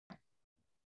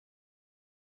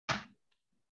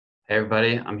Hey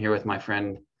everybody, I'm here with my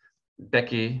friend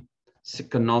Becki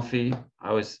Siconolfi. I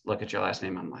always look at your last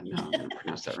name, I'm like, no, I'm gonna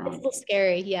pronounce that wrong. It's a little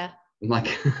scary, yeah. I'm like,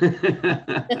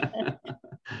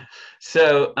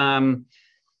 so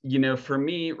for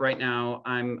me right now,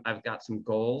 I've got some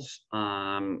goals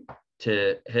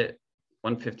to hit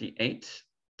 158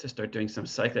 to start doing some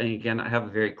cycling again. I have a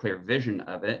very clear vision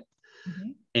of it,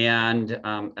 and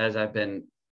as I've been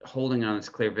holding on this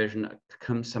clear vision,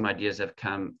 some ideas have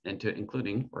come into it,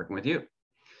 including working with you.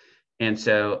 And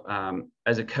so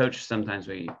as a coach, sometimes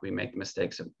we make the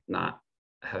mistakes of not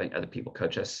having other people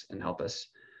coach us and help us,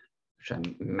 which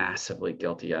I'm massively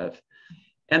guilty of.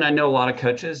 And I know a lot of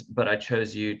coaches, but I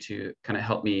chose you to kind of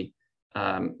help me.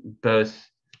 Both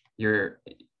you're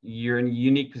in a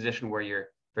unique position where you're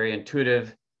very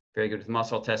intuitive, very good with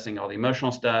muscle testing, all the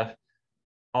emotional stuff,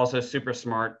 also super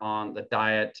smart on the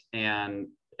diet and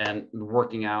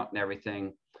working out and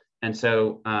everything. And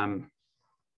so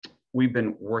we've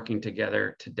been working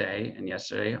together today and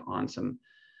yesterday on some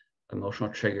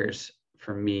emotional triggers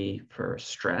for me for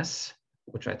stress,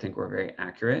 which I think were very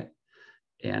accurate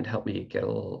and helped me get a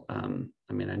little, I kind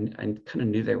of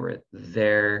knew they were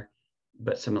there,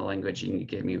 but some of the language you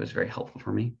gave me was very helpful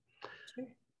for me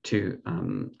to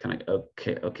kind of,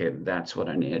 okay, that's what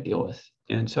I need to deal with.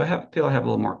 And so I feel I have a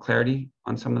little more clarity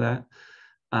on some of that.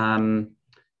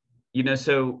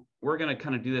 So we're going to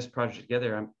kind of do this project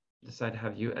together. I'm decided to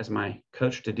have you as my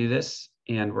coach to do this,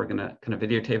 and we're going to kind of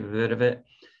videotape a bit of it.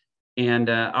 And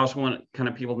I also want kind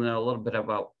of people to know a little bit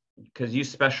about, because you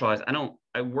specialize.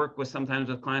 I work with sometimes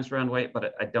with clients around weight,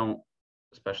 but I don't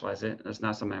specialize it. It's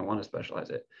not something I want to specialize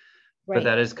it. Right. But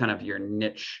that is kind of your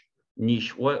niche.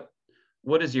 What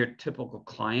is your typical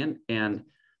client, and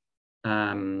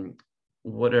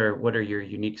what are your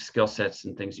unique skill sets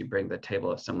and things you bring to the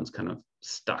table if someone's kind of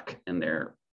stuck in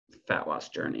their fat loss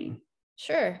journey?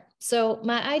 Sure. So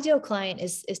my ideal client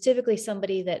is typically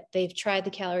somebody that they've tried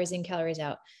the calories in, calories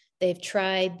out. They've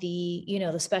tried the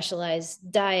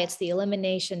specialized diets, the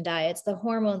elimination diets, the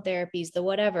hormone therapies, the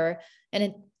whatever, and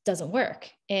it doesn't work.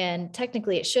 And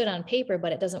technically it should on paper,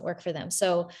 but it doesn't work for them.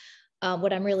 So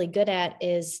what I'm really good at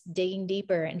is digging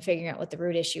deeper and figuring out what the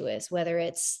root issue is, whether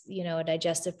it's, a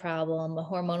digestive problem, a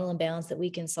hormonal imbalance that we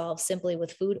can solve simply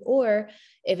with food, or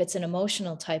if it's an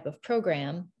emotional type of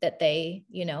program that they,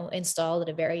 installed at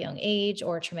a very young age,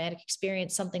 or a traumatic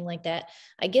experience, something like that.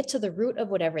 I get to the root of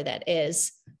whatever that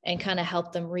is and kind of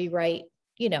help them rewrite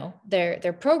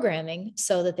their programming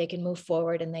so that they can move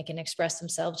forward and they can express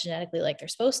themselves genetically like they're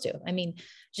supposed to. I mean,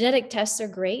 genetic tests are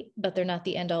great, but they're not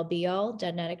the end all be all.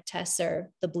 Genetic tests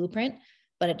are the blueprint,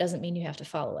 but it doesn't mean you have to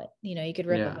follow it. You could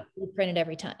rip a blueprint at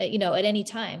every time, at any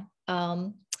time.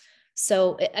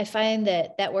 So I find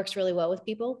that works really well with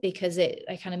people because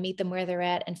I kind of meet them where they're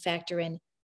at and factor in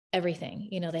everything.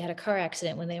 They had a car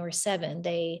accident when they were 7.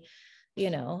 They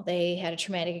had a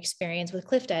traumatic experience with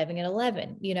cliff diving at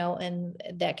 11, and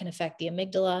that can affect the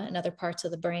amygdala and other parts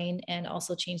of the brain and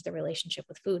also change the relationship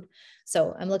with food.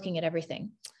 So I'm looking at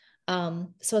everything.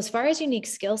 So as far as unique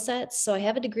skill sets, so I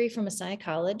have a degree from Messiah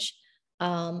College.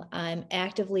 I'm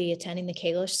actively attending the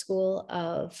Kalish School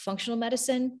of Functional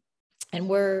Medicine. And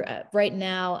right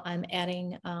now I'm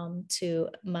adding to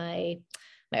my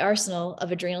arsenal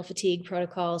of adrenal fatigue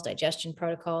protocols, digestion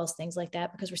protocols, things like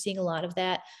that, because we're seeing a lot of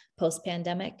that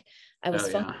post-pandemic.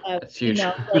 That's huge.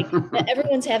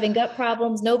 Everyone's having gut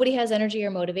problems. Nobody has energy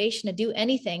or motivation to do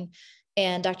anything.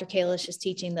 And Dr. Kalish is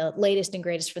teaching the latest and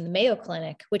greatest from the Mayo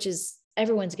Clinic, which is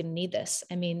everyone's going to need this.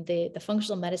 I mean, the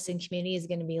functional medicine community is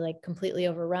going to be like completely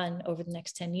overrun over the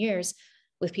next 10 years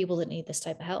with people that need this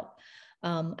type of help.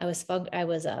 I was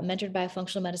mentored by a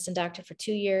functional medicine doctor for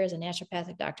 2 years, a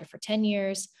naturopathic doctor for 10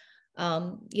 years.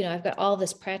 I've got all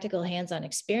this practical hands-on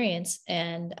experience,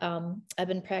 and I've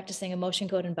been practicing emotion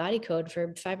code and body code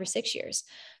for 5 or 6 years.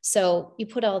 So you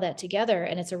put all that together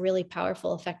and it's a really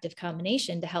powerful, effective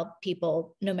combination to help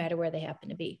people no matter where they happen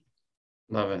to be.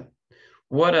 Love it.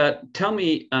 Tell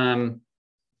me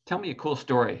a cool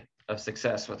story of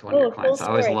success with one of your clients. Cool,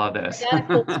 I always love this. Yeah,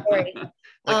 cool story.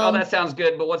 That sounds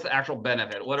good, but what's the actual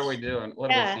benefit? What are we doing?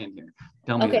 What are we seeing here?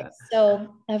 Tell me that.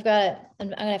 So I'm gonna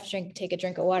have to take a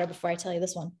drink of water before I tell you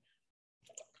this one.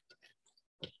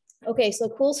 Okay, so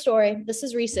cool story. This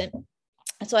is recent.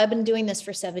 So I've been doing this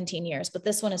for 17 years, but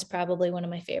this one is probably one of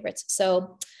my favorites.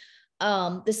 So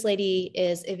this lady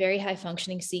is a very high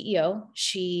functioning CEO.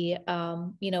 She,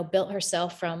 built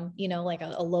herself from, like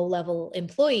a low level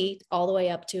employee all the way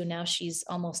up to now she's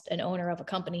almost an owner of a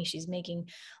company. She's making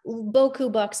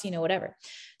boku bucks, whatever.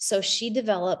 So she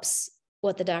develops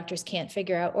what the doctors can't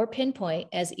figure out or pinpoint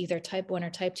as either type 1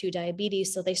 or type 2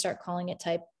 diabetes. So they start calling it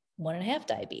type 1.5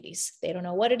 diabetes. They don't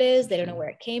know what it is. They don't know where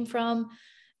it came from.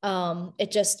 They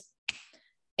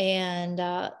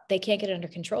can't get it under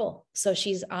control. So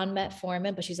she's on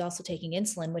metformin, but she's also taking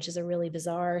insulin, which is a really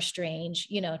bizarre, strange,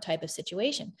 type of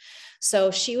situation.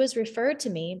 So she was referred to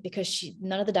me because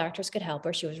none of the doctors could help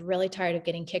her. She was really tired of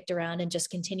getting kicked around and just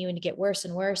continuing to get worse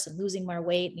and worse and losing more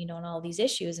weight, and all these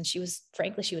issues. And she was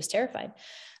terrified.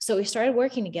 So we started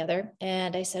working together,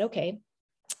 and I said, okay,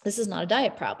 this is not a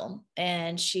diet problem.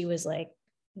 And she was like,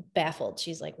 baffled.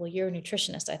 She's like, well, you're a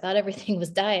nutritionist. I thought everything was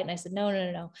diet. And I said,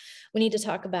 no. We need to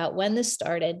talk about when this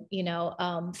started,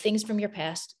 things from your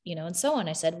past, and so on.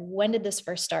 I said, when did this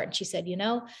first start? And she said,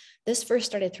 this first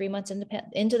started 3 months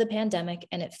into the pandemic.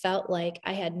 And it felt like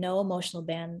I had no emotional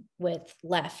bandwidth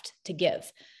left to give.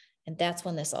 And that's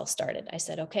when this all started. I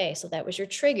said, okay, so that was your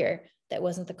trigger. That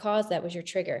wasn't the cause. That was your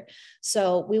trigger.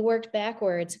 So we worked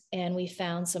backwards, and we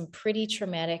found some pretty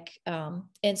traumatic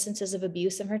instances of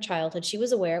abuse in her childhood. She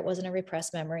was aware it wasn't a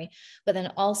repressed memory, but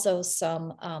then also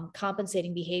some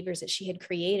compensating behaviors that she had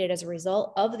created as a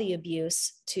result of the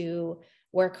abuse to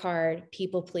work hard,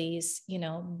 people please,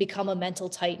 become a mental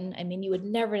titan. I mean, you would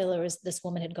never know this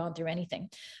woman had gone through anything.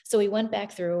 So we went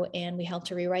back through and we helped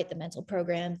her rewrite the mental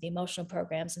programs, the emotional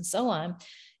programs, and so on.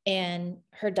 And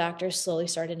her doctors slowly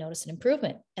started to notice an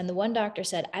improvement. And the one doctor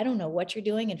said, I don't know what you're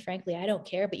doing. And frankly, I don't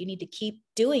care, but you need to keep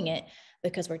doing it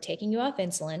because we're taking you off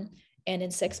insulin. And in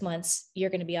 6 months,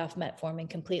 you're going to be off metformin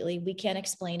completely. We can't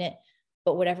explain it,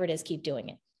 but whatever it is, keep doing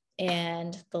it.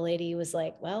 And the lady was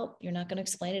like, well, you're not going to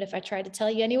explain it if I try to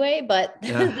tell you anyway, but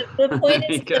the point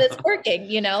is that it's working,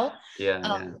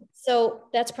 So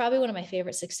that's probably one of my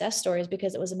favorite success stories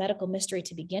because it was a medical mystery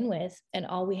to begin with. And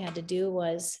all we had to do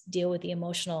was deal with the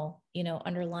emotional,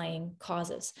 underlying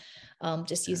causes,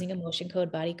 just using emotion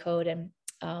code, body code. And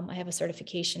I have a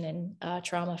certification in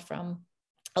trauma from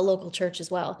a local church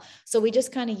as well. So we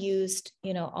just kind of used,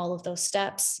 all of those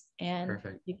steps, and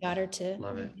we got her to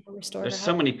restore. There's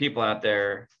so many people out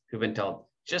there who've been told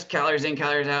just calories in,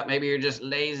 calories out. Maybe you're just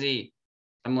lazy.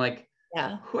 I'm like,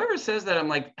 yeah. Whoever says that, I'm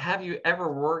like, have you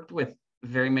ever worked with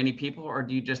very many people, or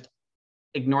do you just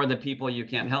ignore the people you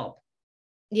can't help?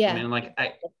 Yeah. I mean,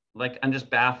 I'm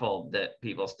just baffled that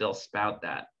people still spout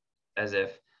that as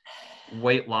if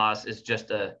weight loss is just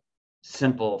a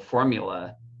simple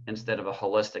formula instead of a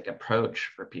holistic approach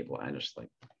for people. I just like.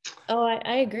 Oh,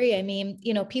 I agree. I mean,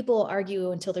 people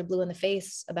argue until they're blue in the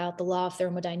face about the law of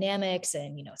thermodynamics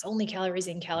and, it's only calories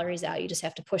in, calories out. You just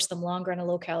have to push them longer on a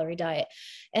low calorie diet.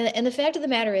 And the fact of the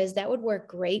matter is that would work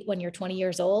great when you're 20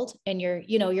 years old and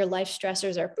your life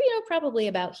stressors are, probably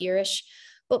about here-ish.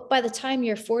 But by the time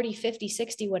you're 40, 50,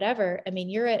 60, whatever, I mean,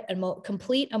 you're at a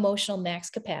complete emotional max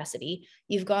capacity.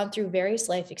 You've gone through various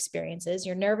life experiences.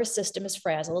 Your nervous system is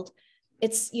frazzled.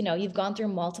 It's, you've gone through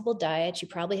multiple diets. You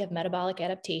probably have metabolic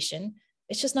adaptation.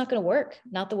 It's just not going to work.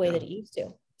 Not the way that it used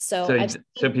to. So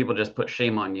people just put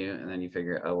shame on you, and then you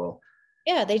figure, oh, well.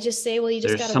 Yeah. They just say, well, you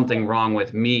just got something wrong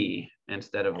with me,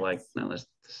 instead of like, no, this,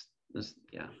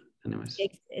 yeah. Anyways.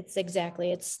 It's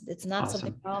exactly. It's not awesome.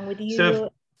 Something wrong with you.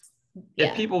 So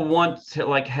if people want to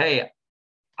like, hey,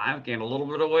 I've gained a little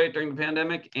bit of weight during the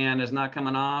pandemic and it's not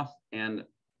coming off, and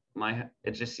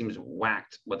it just seems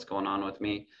whacked what's going on with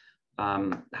me.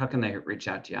 How can they reach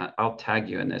out to you? I'll tag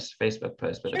you in this Facebook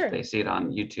post, but if they see it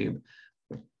on YouTube,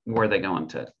 where are they going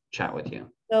to chat with you?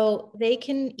 So they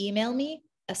can email me.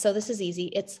 So this is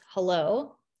easy. It's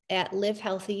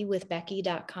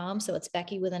hello@livehealthywithbecki.com. So it's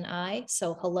Becki with an I.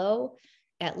 So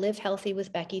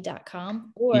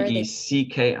hello@livehealthywithbecki.com, or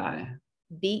BECKI.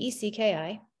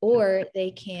 BECKI, or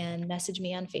they can message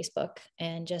me on Facebook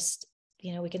and just,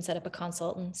 we can set up a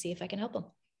consult and see if I can help them.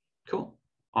 Cool.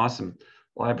 Awesome.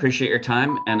 Well, I appreciate your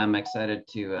time, and I'm excited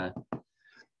to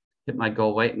hit my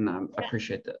goal weight, and I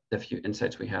appreciate the few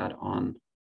insights we had on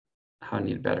how I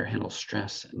need to better handle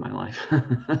stress in my life. We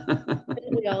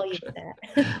all need that.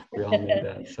 We all need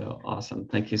that. So awesome.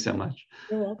 Thank you so much.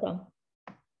 You're welcome.